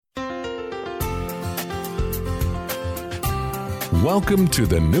Welcome to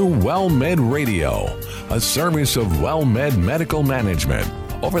the new WellMed Radio, a service of WellMed Medical Management.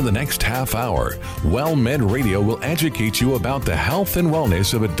 Over the next half hour, WellMed Radio will educate you about the health and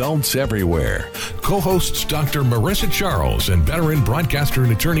wellness of adults everywhere. Co-hosts Dr. Marissa Charles and veteran broadcaster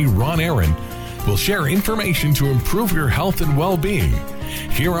and attorney Ron Aaron will share information to improve your health and well-being.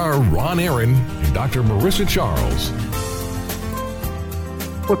 Here are Ron Aaron and Dr. Marissa Charles.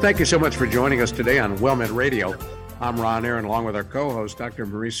 Well, thank you so much for joining us today on WellMed Radio. I'm Ron Aaron, along with our co-host, Dr.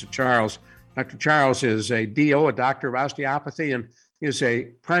 Marissa Charles. Dr. Charles is a DO, a doctor of osteopathy, and is a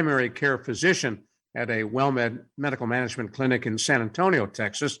primary care physician at a WellMed Medical Management Clinic in San Antonio,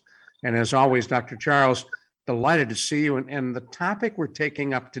 Texas. And as always, Dr. Charles, delighted to see you. And the topic we're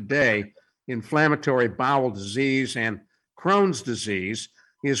taking up today, inflammatory bowel disease and Crohn's disease,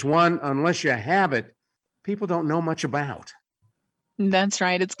 is one, unless you have it, people don't know much about. That's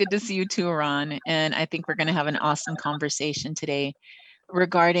right. It's good to see you too, Ron. And I think we're going to have an awesome conversation today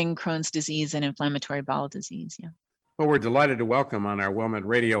regarding Crohn's disease and inflammatory bowel disease. Yeah. Well, we're delighted to welcome on our WellMed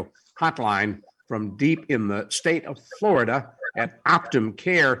Radio hotline from deep in the state of Florida at Optum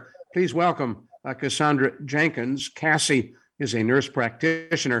Care. Please welcome Cassandra Jenkins. Cassie is a nurse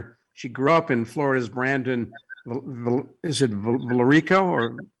practitioner. She grew up in Florida's Brandon. Is it Valrico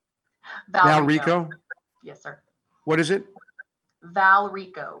or Valrico? Yes, sir. What is it?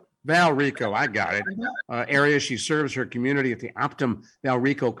 Valrico. Valrico, I got it. Area. She serves her community at the Optum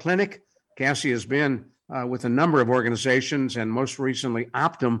Valrico Clinic. Cassie has been with a number of organizations and most recently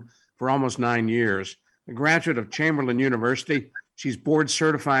Optum for almost 9 years. A graduate of Chamberlain University, she's board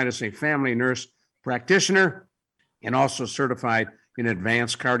certified as a family nurse practitioner and also certified in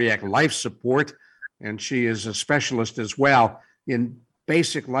advanced cardiac life support. And she is a specialist as well in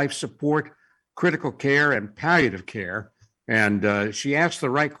basic life support, critical care, and palliative care. And she asked the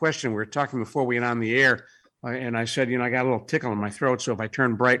right question. We were talking before we went on the air, and I said, I got a little tickle in my throat, so if I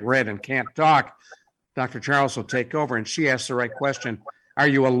turn bright red and can't talk, Dr. Charles will take over. And she asked the right question. Are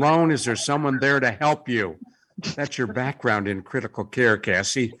you alone? Is there someone there to help you? That's your background in critical care,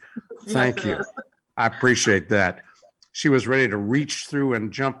 Cassie. Thank you. I appreciate that. She was ready to reach through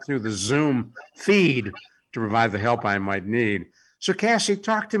and jump through the Zoom feed to provide the help I might need. So, Cassie,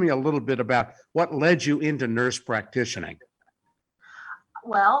 talk to me a little bit about what led you into nurse practicing.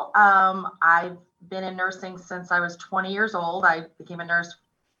 Well, I've been in nursing since I was 20 years old. I became a nurse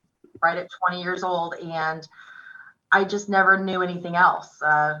right at 20 years old, and I just never knew anything else.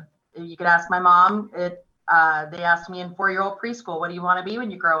 You could ask my mom. They asked me in 4-year-old preschool, what do you want to be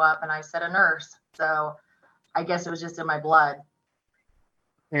when you grow up? And I said a nurse. So I guess it was just in my blood.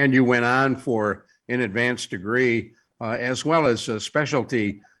 And you went on for an advanced degree, as well as a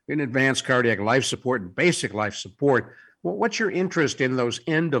specialty in advanced cardiac life support and basic life support. Well, what's your interest in those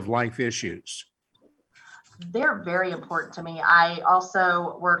end-of-life issues? They're very important to me. I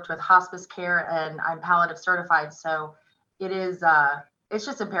also worked with hospice care, and I'm palliative certified. So it is, it's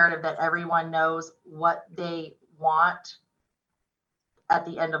just imperative that everyone knows what they want at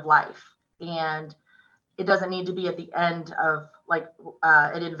the end of life. And it doesn't need to be at the end of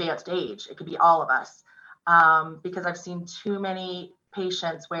an advanced age. It could be all of us. Because I've seen too many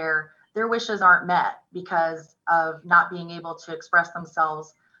patients where their wishes aren't met because of not being able to express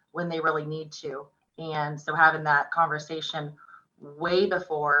themselves when they really need to. And so having that conversation way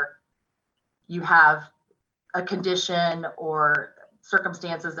before you have a condition or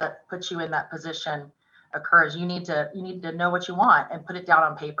circumstances that put you in that position occurs, you need to know what you want and put it down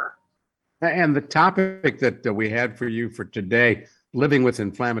on paper. And the topic that we had for you for today, living with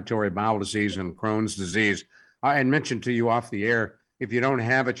inflammatory bowel disease and Crohn's disease, I had mentioned to you off the air, if you don't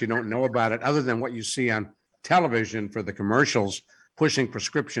have it, you don't know about it, other than what you see on television for the commercials pushing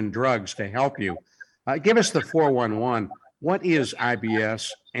prescription drugs to help you. Give us the 411. What is IBS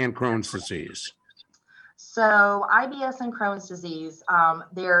and Crohn's disease? So IBS and Crohn's disease,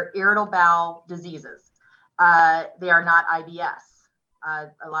 they're irritable bowel diseases. They are not IBS.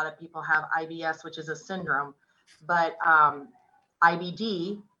 A lot of people have IBS, which is a syndrome, but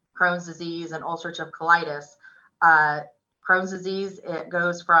IBD, Crohn's disease, and ulcerative colitis. Crohn's disease, it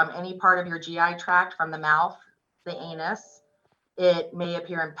goes from any part of your GI tract, from the mouth, the anus. It may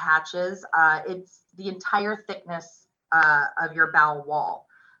appear in patches. It's the entire thickness of your bowel wall.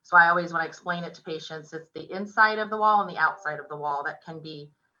 So I always, when I explain it to patients, it's the inside of the wall and the outside of the wall that can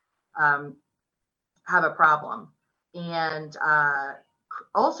be have a problem. And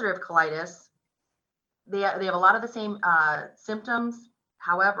ulcerative colitis, they have a lot of the same symptoms.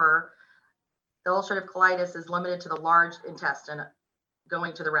 However, the ulcerative colitis is limited to the large intestine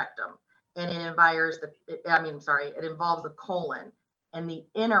going to the rectum, and it involves the colon and the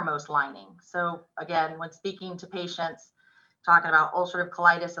innermost lining. So again, when speaking to patients, talking about ulcerative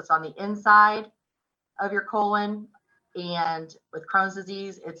colitis that's on the inside of your colon. And with Crohn's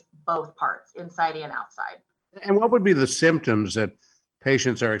disease, it's both parts, inside and outside. And what would be the symptoms that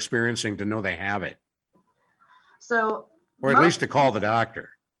patients are experiencing to know they have it? So, or at least to call the doctor.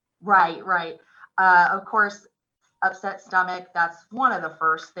 Right. Of course, upset stomach, that's one of the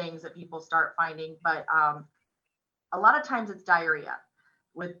first things that people start finding. But a lot of times it's diarrhea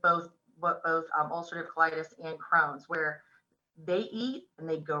with both ulcerative colitis and Crohn's, where they eat and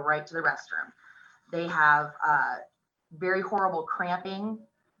they go right to the restroom. They have very horrible cramping,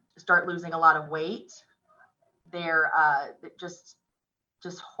 start losing a lot of weight. They're just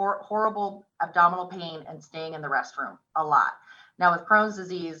horrible abdominal pain and staying in the restroom a lot. Now with Crohn's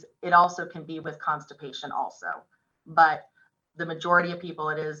disease, it also can be with constipation also, but the majority of people,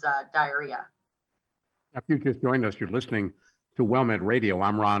 it is diarrhea. If you just joined us, you're listening to WellMed Radio.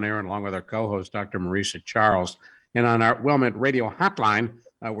 I'm Ron Aaron, along with our co-host, Dr. Marisa Charles. And on our WellMed Radio hotline,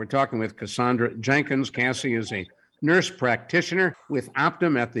 we're talking with Cassandra Jenkins. Cassie is a nurse practitioner with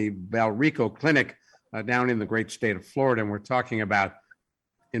Optum at the Valrico Clinic down in the great state of Florida. And we're talking about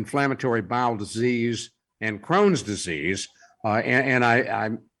inflammatory bowel disease and Crohn's disease. And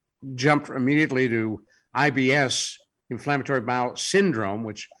I jumped immediately to IBS, inflammatory bowel syndrome,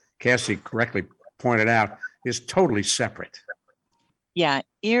 which Cassie correctly pointed out is totally separate. Yeah,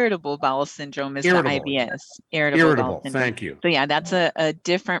 irritable bowel syndrome is the IBS. Irritable bowel syndrome. Thank you. So yeah, that's a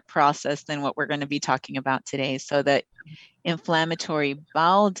different process than what we're going to be talking about today. So the inflammatory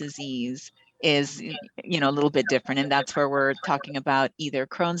bowel disease is, a little bit different. And that's where we're talking about either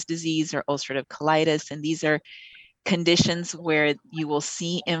Crohn's disease or ulcerative colitis. And these are conditions where you will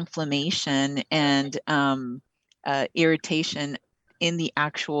see inflammation and irritation in the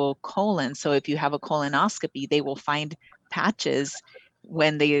actual colon. So if you have a colonoscopy, they will find patches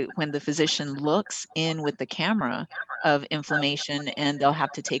when the physician looks in with the camera of inflammation, and they'll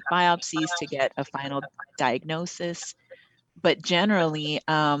have to take biopsies to get a final diagnosis. But generally,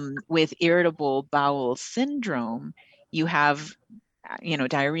 with irritable bowel syndrome, you have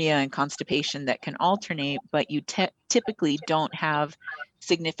diarrhea and constipation that can alternate, but you typically don't have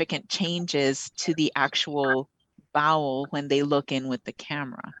significant changes to the actual bowel when they look in with the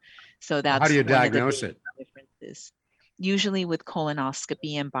camera. So that's how do you diagnose it? Differences. Usually with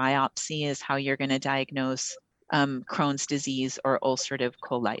colonoscopy and biopsy is how you're going to diagnose Crohn's disease or ulcerative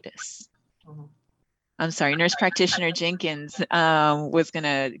colitis. Mm-hmm. I'm sorry, Nurse Practitioner Jenkins was going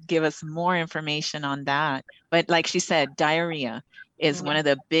to give us more information on that. But like she said, diarrhea is one of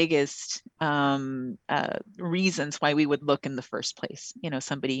the biggest reasons why we would look in the first place.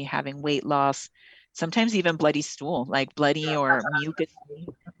 Somebody having weight loss, sometimes even bloody stool, like bloody or mucus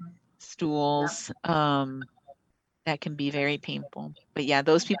stools, that can be very painful. But yeah,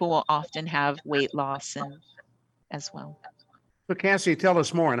 those people will often have weight loss as well. So Cassie, tell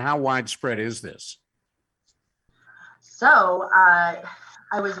us more, and how widespread is this? So I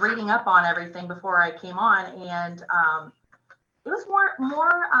was reading up on everything before I came on, and it was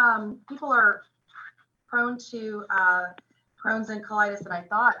more people are prone to Crohn's and colitis than I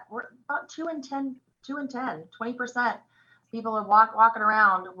thought. We're about 2 in 10, 20%. People are walking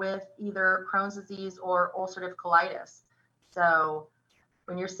around with either Crohn's disease or ulcerative colitis. So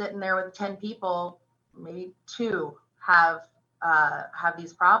when you're sitting there with 10 people, maybe 2 have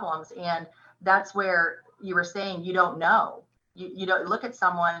these problems. And that's where you were saying you don't know. You don't look at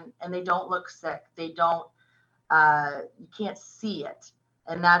someone and they don't look sick. They don't, you can't see it.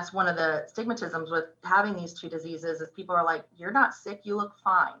 And that's one of the stigmatisms with having these 2 diseases is people are like, you're not sick, you look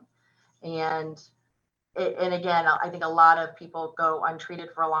fine. And again, I think a lot of people go untreated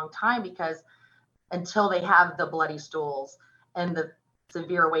for a long time because until they have the bloody stools and the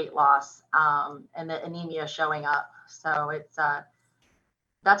severe weight loss and the anemia showing up. So it's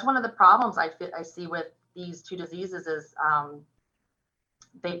that's one of the problems I see with these 2 diseases is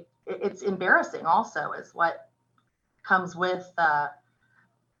it's embarrassing also is what comes with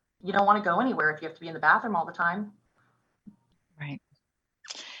you don't want to go anywhere if you have to be in the bathroom all the time. Right.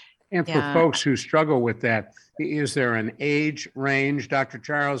 And for folks who struggle with that, is there an age range, Dr.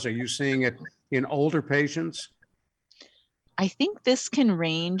 Charles? Are you seeing it in older patients? I think this can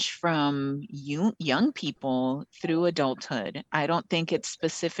range from young people through adulthood. I don't think it's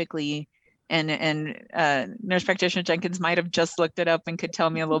specifically, and Nurse Practitioner Jenkins might have just looked it up and could tell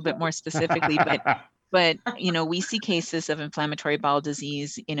me a little bit more specifically, but we see cases of inflammatory bowel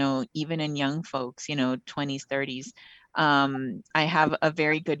disease, even in young folks, 20s, 30s. I have a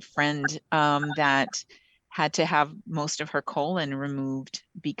very good friend that had to have most of her colon removed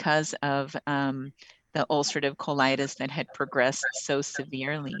because of the ulcerative colitis that had progressed so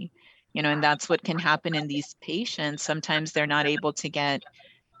severely. And that's what can happen in these patients. Sometimes they're not able to get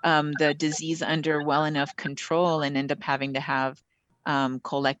the disease under well enough control and end up having to have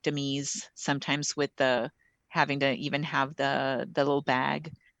colectomies, sometimes with having to even have the little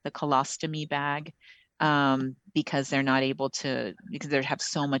bag, the colostomy bag, because they're not able to, because they have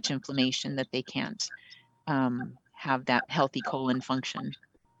so much inflammation that they can't have that healthy colon function.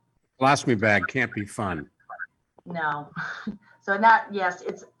 Colostomy bag can't be fun. No. So in that, yes,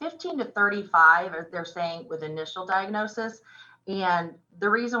 it's 15 to 35, as they're saying, with initial diagnosis. And the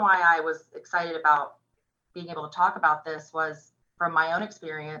reason why I was excited about being able to talk about this was from my own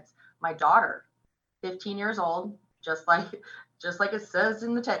experience. My daughter, 15 years old, just like it says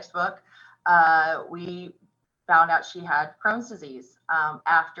in the textbook, we found out she had Crohn's disease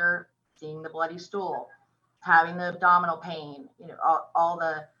after seeing the bloody stool, having the abdominal pain, all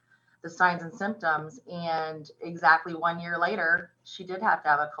the signs and symptoms. And exactly 1 year later, she did have to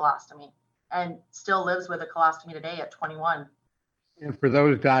have a colostomy, and still lives with a colostomy today at 21. And for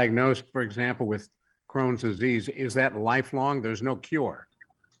those diagnosed, for example, with Crohn's disease, is that lifelong? There's no cure.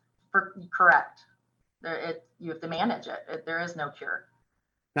 Correct. You have to manage it. There is no cure.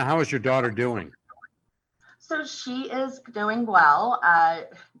 Now, how is your daughter doing? So she is doing well.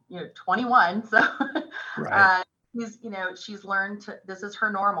 21. So Right. she's learned this is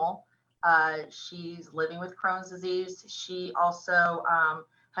her normal. She's living with Crohn's disease. She also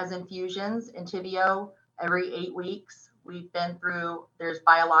has infusions, Entyvio, every 8 weeks. We've been through, there's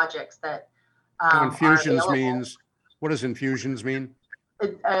biologics that Infusions means, what does infusions mean?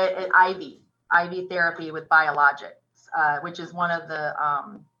 IV therapy with biologics, which is one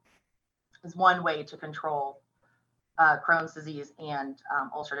way to control Crohn's disease and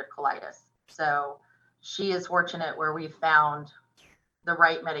ulcerative colitis. So she is fortunate where we found the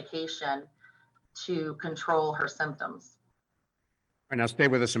right medication to control her symptoms. All right, now stay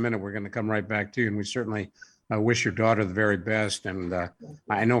with us a minute. We're going to come right back to you, and we certainly wish your daughter the very best. And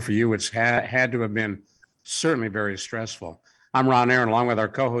I know for you, it's had to have been certainly very stressful. I'm Ron Aaron, along with our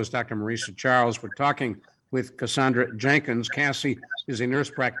co-host, Dr. Marisa Charles. We're talking with Cassandra Jenkins. Cassie is a nurse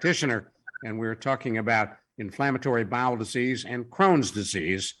practitioner, and we're talking about inflammatory bowel disease and Crohn's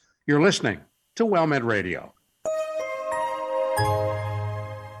disease. You're listening to WellMed Radio.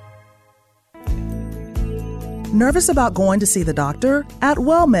 Nervous about going to see the doctor? At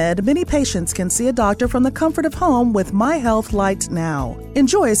WellMed, many patients can see a doctor from the comfort of home with My Health Light Now.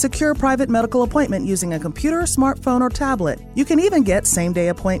 Enjoy a secure private medical appointment using a computer, smartphone, or tablet. You can even get same-day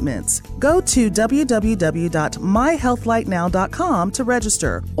appointments. Go to www.myhealthlightnow.com to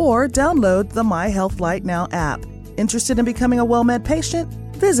register or download the My Health Light Now app. Interested in becoming a WellMed patient?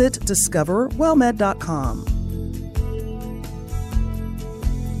 Visit discoverwellmed.com.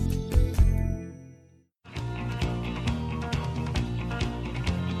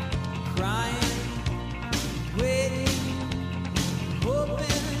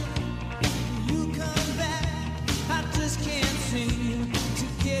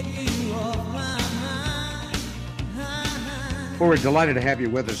 Well, we're delighted to have you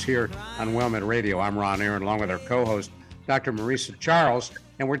with us here on WellMed Radio. I'm Ron Aaron, along with our co-host, Dr. Marisa Charles,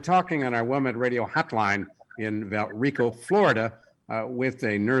 and we're talking on our WellMed Radio hotline in Valrico, Florida, with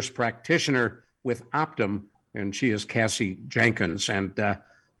a nurse practitioner with Optum, and she is Cassie Jenkins. And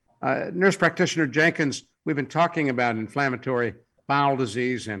nurse practitioner Jenkins, we've been talking about inflammatory bowel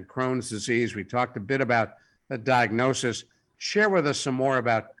disease and Crohn's disease. We talked a bit about the diagnosis. Share with us some more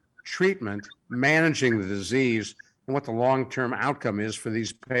about treatment, managing the disease, and what the long-term outcome is for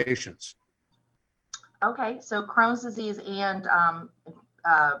these patients. Okay, so Crohn's disease and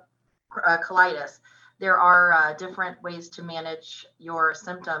colitis, there are different ways to manage your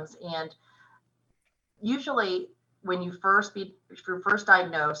symptoms. And usually when if you're first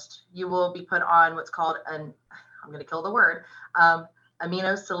diagnosed, you will be put on what's called I'm going to kill the word,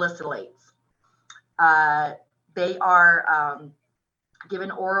 aminosalicylates. They are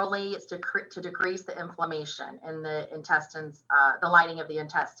given orally. It's to decrease the inflammation in the intestines, the lining of the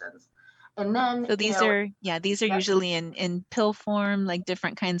intestines. And then so these are usually in pill form, like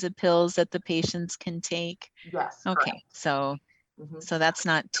different kinds of pills that the patients can take. Yes. Okay. Correct. So so that's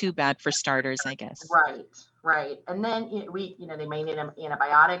not too bad for starters, I guess. Right. And then they may need an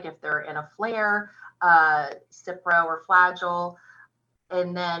antibiotic if they're in a flare, Cipro or Flagyl,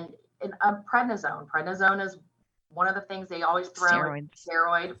 and then prednisone. Prednisone is one of the things they always throw.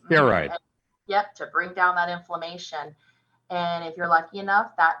 Steroid. Yep, to bring down that inflammation. And if you're lucky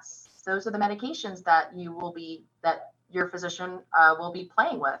enough, those are the medications that your physician will be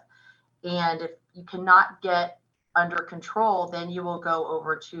playing with. And if you cannot get under control, then you will go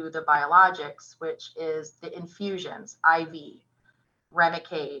over to the biologics, which is the infusions, IV.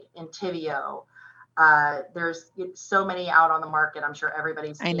 Remicade, Entyvio. There's so many out on the market. I'm sure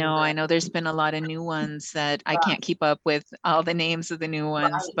everybody's I seen know. There's been a lot of new ones that I can't keep up with all the names of the new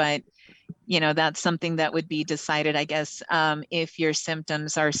ones, but that's something that would be decided, I guess, if your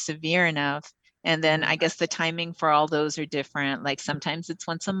symptoms are severe enough. And then I guess the timing for all those are different. Like sometimes it's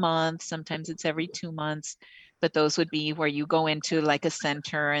once a month, sometimes it's every 2 months, but those would be where you go into like a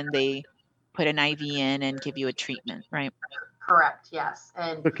center and they put an IV in and give you a treatment, right? Correct. Yes.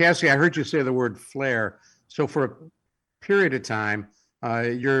 And But Cassie, I heard you say the word flare. So for a period of time,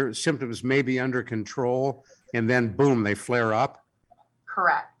 your symptoms may be under control and then boom, they flare up.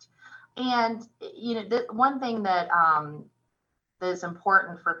 correct. And the one thing that is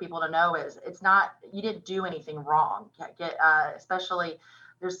important for people to know is it's not, you didn't do anything wrong. Especially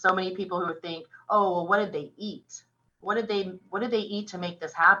there's so many people who think, oh, well, what did they eat? What did they eat to make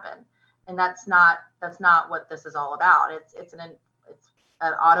this happen? And that's not what this is all about. It's an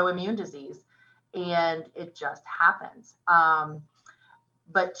autoimmune disease, and it just happens.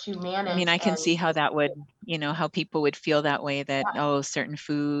 But to manage, I mean, I can see how that would, how people would feel that way, that, oh, certain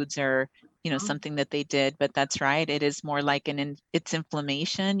foods or, something that they did, but that's right. It is more like it's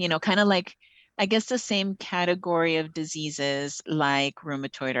inflammation, kind of like, I guess the same category of diseases like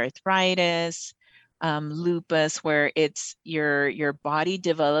rheumatoid arthritis, lupus, where it's your body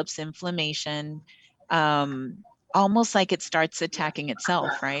develops inflammation, almost like it starts attacking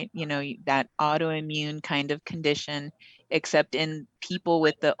itself, right? That autoimmune kind of condition, except in people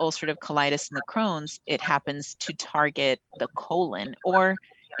with the ulcerative colitis and the Crohn's, it happens to target the colon or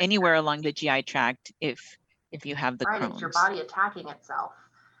anywhere along the GI tract if you have the Crohn's. It's your body attacking itself.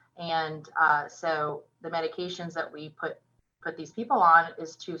 And so the medications that we put these people on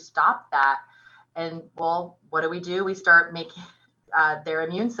is to stop that. And well, what do? We start making their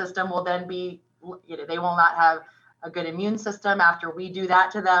immune system will then be, they will not have a good immune system after we do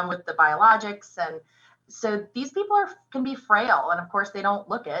that to them with the biologics. And so these people can be frail. And of course they don't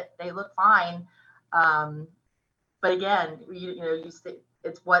look it, they look fine. But again,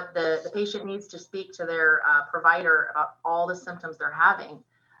 it's what the patient needs to speak to their provider about all the symptoms they're having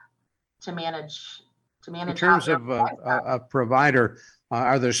to manage. In terms of a provider,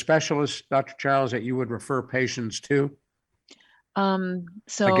 are there specialists, Dr. Charles, that you would refer patients to? So a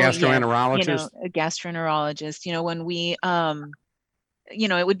gastroenterologist? A gastroenterologist, when we,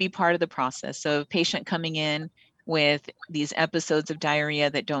 it would be part of the process. So a patient coming in with these episodes of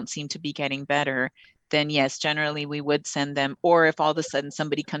diarrhea that don't seem to be getting better, then yes, generally we would send them. Or if all of a sudden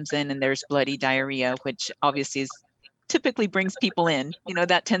somebody comes in and there's bloody diarrhea, which obviously typically brings people in,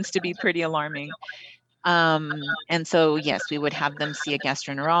 that tends to be pretty alarming. And so, yes, we would have them see a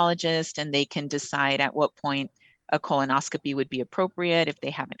gastroenterologist and they can decide at what point a colonoscopy would be appropriate if they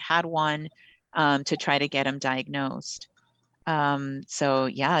haven't had one, to try to get them diagnosed. So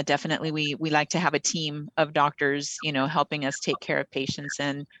yeah, definitely we like to have a team of doctors, helping us take care of patients.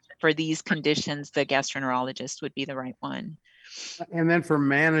 And for these conditions, the gastroenterologist would be the right one. And then for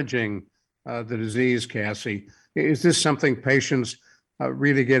managing the disease, Cassie, is this something patients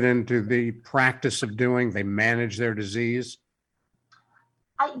really get into the practice of doing? They manage their disease?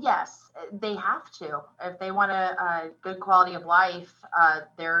 Yes, they have to. If they want a good quality of life,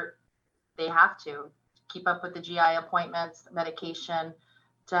 they have to keep up with the GI appointments, medication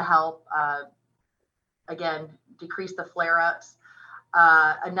to help, again, decrease the flare-ups. They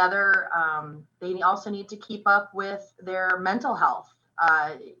also need to keep up with their mental health.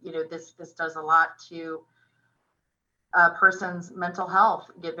 This does a lot to a person's mental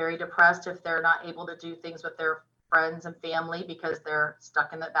health. Get very depressed if they're not able to do things with their friends and family because they're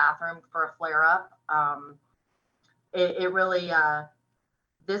stuck in the bathroom for a flare-up. It really,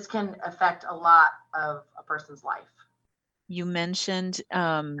 this can affect a lot of a person's life. You mentioned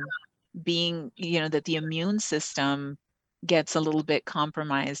being, that the immune system gets a little bit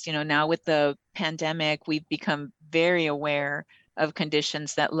compromised. Now with the pandemic, we've become very aware of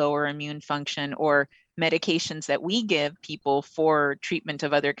conditions that lower immune function or medications that we give people for treatment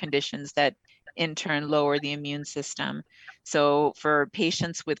of other conditions that in turn lower the immune system. So for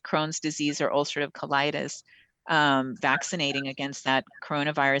patients with Crohn's disease or ulcerative colitis, vaccinating against that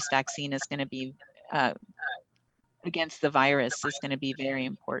coronavirus vaccine is going to be against the virus is going to be very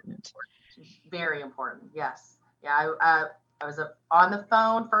important. Very important. Yes. Yeah. I was on the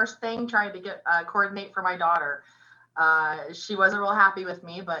phone first thing trying to get coordinate for my daughter. She wasn't real happy with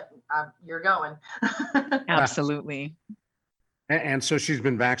me, but you're going. Absolutely. And so she's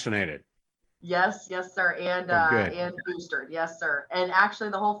been vaccinated. Yes, sir, and boosted. Yes, sir. And actually,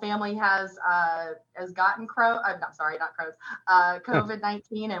 the whole family has gotten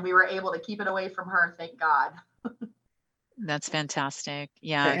COVID-19, and we were able to keep it away from her. Thank God. That's fantastic.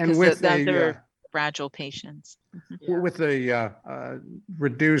 Yeah, And because with they're fragile patients. with the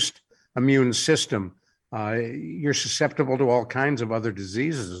reduced immune system, you're susceptible to all kinds of other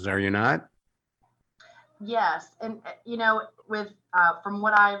diseases, are you not? Yes, and with from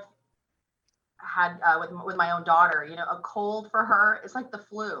what I've had with my own daughter, a cold for her is like the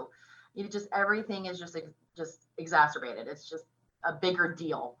flu. Just everything is just exacerbated. It's just a bigger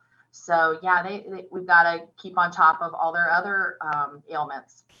deal. So yeah, we've got to keep on top of all their other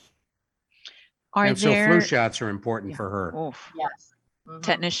ailments. And so flu shots are important for her. Oof. Yes. Mm-hmm.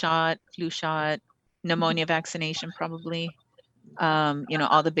 Tetanus shot, flu shot, pneumonia vaccination, probably.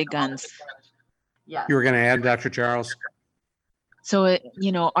 All the big guns. Yes. You were going to add, Dr. Charles? So,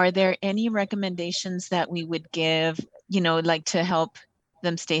 are there any recommendations that we would give, like to help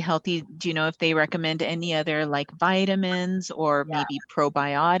them stay healthy? Do you know if they recommend any other like vitamins or maybe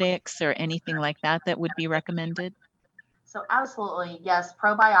probiotics or anything like that would be recommended? So absolutely, yes.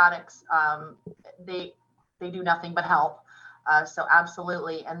 Probiotics, they do nothing but help. So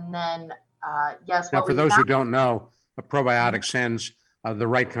absolutely. And then, yes. Now, for those who don't know, a probiotic sends the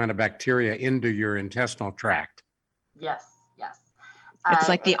right kind of bacteria into your intestinal tract. Yes. It's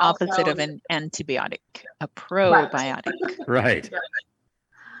like the opposite of an antibiotic, a probiotic. Right.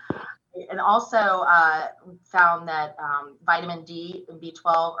 And also found that vitamin D and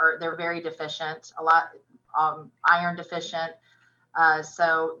B12 they're very deficient. A lot iron deficient.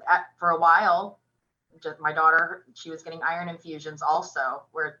 So for a while, just my daughter, she was getting iron infusions also,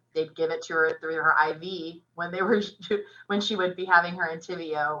 where they'd give it to her through her IV when she would be having her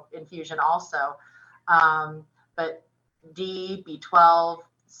Entyvio infusion also. But D, B12.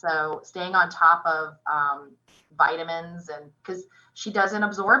 So staying on top of vitamins, and because she doesn't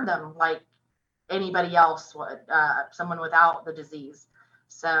absorb them like anybody else would, someone without the disease.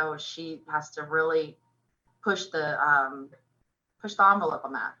 So she has to really push the envelope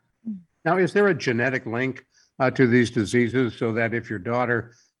on that. Now, is there a genetic link to these diseases, so that if your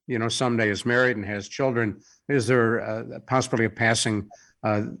daughter, someday is married and has children, is there a possibility of passing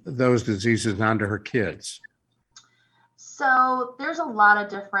those diseases on to her kids? So there's a lot of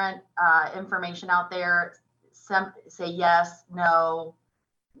different information out there. Some say yes, no,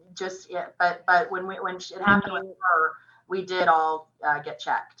 but when it happened with her, we did all get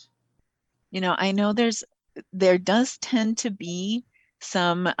checked. I know there does tend to be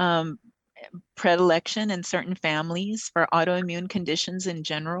some predilection in certain families for autoimmune conditions in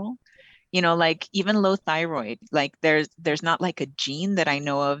general. Like even low thyroid, like there's not like a gene that I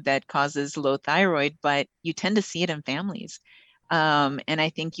know of that causes low thyroid, but you tend to see it in families. And I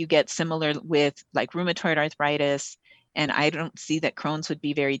think you get similar with like rheumatoid arthritis, and I don't see that Crohn's would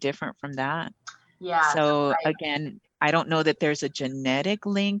be very different from that. Yeah. So right. Again, I don't know that there's a genetic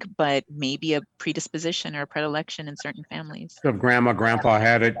link, but maybe a predisposition or a predilection in certain families. So if grandma, grandpa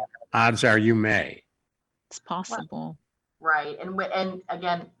had it, odds are you may. It's possible. Right. And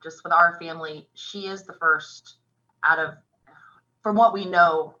again, just with our family, she is the first from what we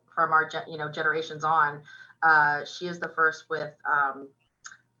know from our, generations on, she is the first with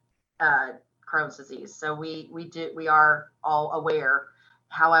Crohn's disease. So we are all aware.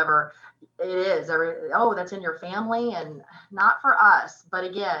 However, it is, that's in your family, and not for us. But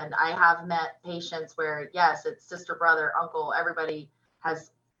again, I have met patients where, yes, it's sister, brother, uncle, everybody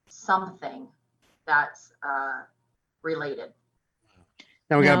has something that's related.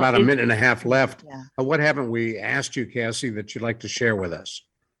 Now we got about a minute and a half left. Yeah. What haven't we asked you, Cassie, that you'd like to share with us?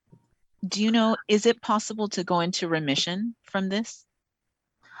 Do you know, is it possible to go into remission from this?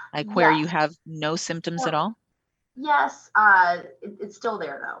 Like where you have no symptoms at all? Yes, it's still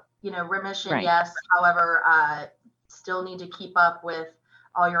there though. Remission, right. Yes. However, still need to keep up with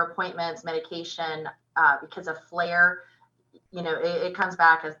all your appointments, medication, because a flare, it comes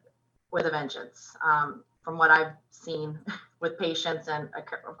back with a vengeance. From what I've seen with patients and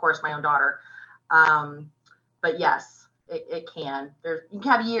of course my own daughter. But yes, it can. You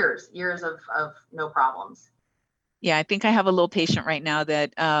can have years of no problems. Yeah, I think I have a little patient right now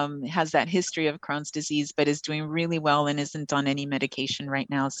that has that history of Crohn's disease, but is doing really well and isn't on any medication right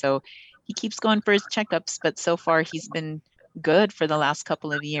now. So he keeps going for his checkups, but so far he's been good for the last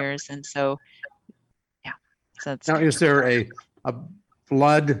couple of years. And so, yeah. So now, is there a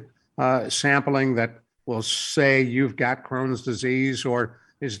blood sampling that will say you've got Crohn's disease, or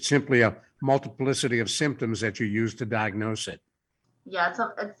is it simply a multiplicity of symptoms that you use to diagnose it? Yeah,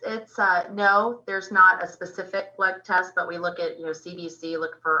 it's no, there's not a specific blood test, but we look at, CBC,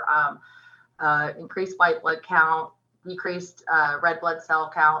 look for increased white blood count, decreased red blood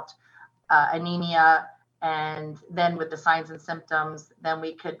cell count, anemia, and then with the signs and symptoms, then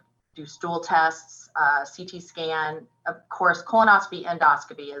we could do stool tests, CT scan. Of course, colonoscopy,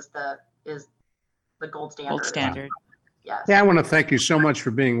 endoscopy is the gold standard. Gold standard. Yes. Yeah, I want to thank you so much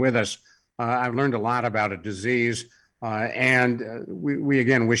for being with us. I've learned a lot about a disease, and we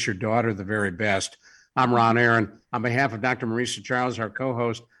again wish your daughter the very best. I'm Ron Aaron. On behalf of Dr. Marisa Charles, our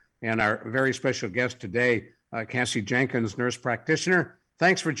co-host, and our very special guest today, Cassie Jenkins, nurse practitioner,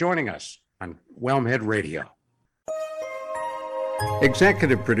 thanks for joining us on WellMed Radio.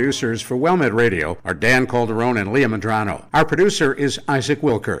 Executive producers for WellMed Radio are Dan Calderon and Leah Medrano. Our producer is Isaac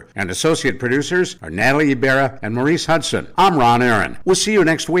Wilker, and associate producers are Natalie Ibarra and Maurice Hudson. I'm Ron Aaron. We'll see you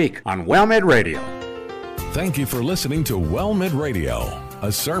next week on WellMed Radio. Thank you for listening to WellMed Radio,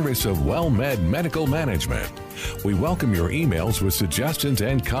 a service of WellMed Medical Management. We welcome your emails with suggestions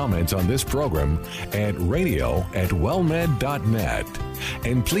and comments on this program at radio@wellmed.net.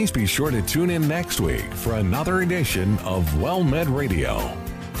 And please be sure to tune in next week for another edition of WellMed Radio.